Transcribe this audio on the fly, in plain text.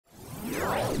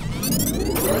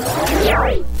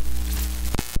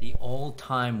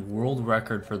all-time world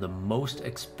record for the most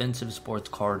expensive sports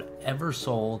card ever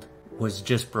sold was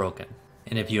just broken.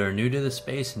 And if you are new to the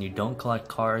space and you don't collect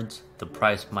cards, the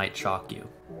price might shock you.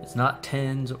 It's not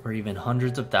tens or even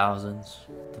hundreds of thousands.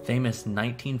 The famous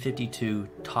 1952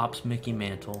 Topps Mickey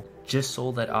Mantle just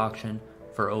sold at auction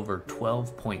for over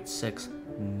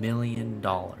 $12.6 million.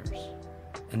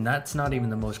 And that's not even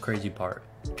the most crazy part.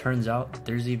 Turns out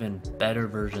there's even better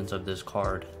versions of this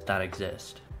card that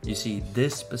exist. You see,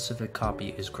 this specific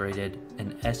copy is graded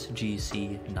an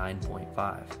SGC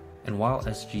 9.5. And while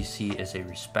SGC is a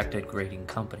respected grading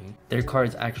company, their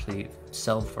cards actually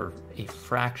sell for a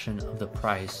fraction of the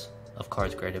price of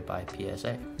cards graded by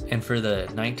PSA. And for the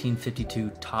 1952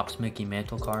 Topps Mickey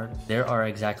Mantle card, there are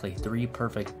exactly 3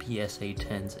 perfect PSA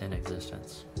 10s in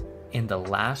existence. And the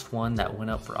last one that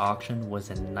went up for auction was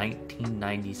in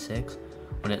 1996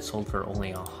 when it sold for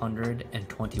only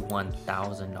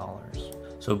 $121,000.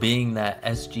 So being that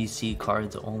SGC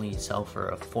cards only sell for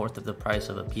a fourth of the price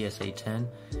of a PSA 10,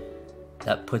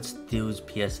 that puts those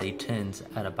PSA 10s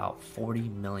at about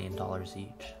 $40 million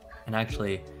each. And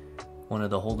actually, one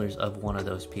of the holders of one of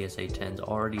those PSA 10s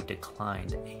already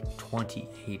declined a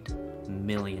 $28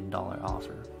 million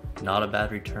offer. Not a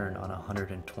bad return on a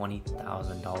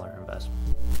 $120,000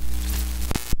 investment.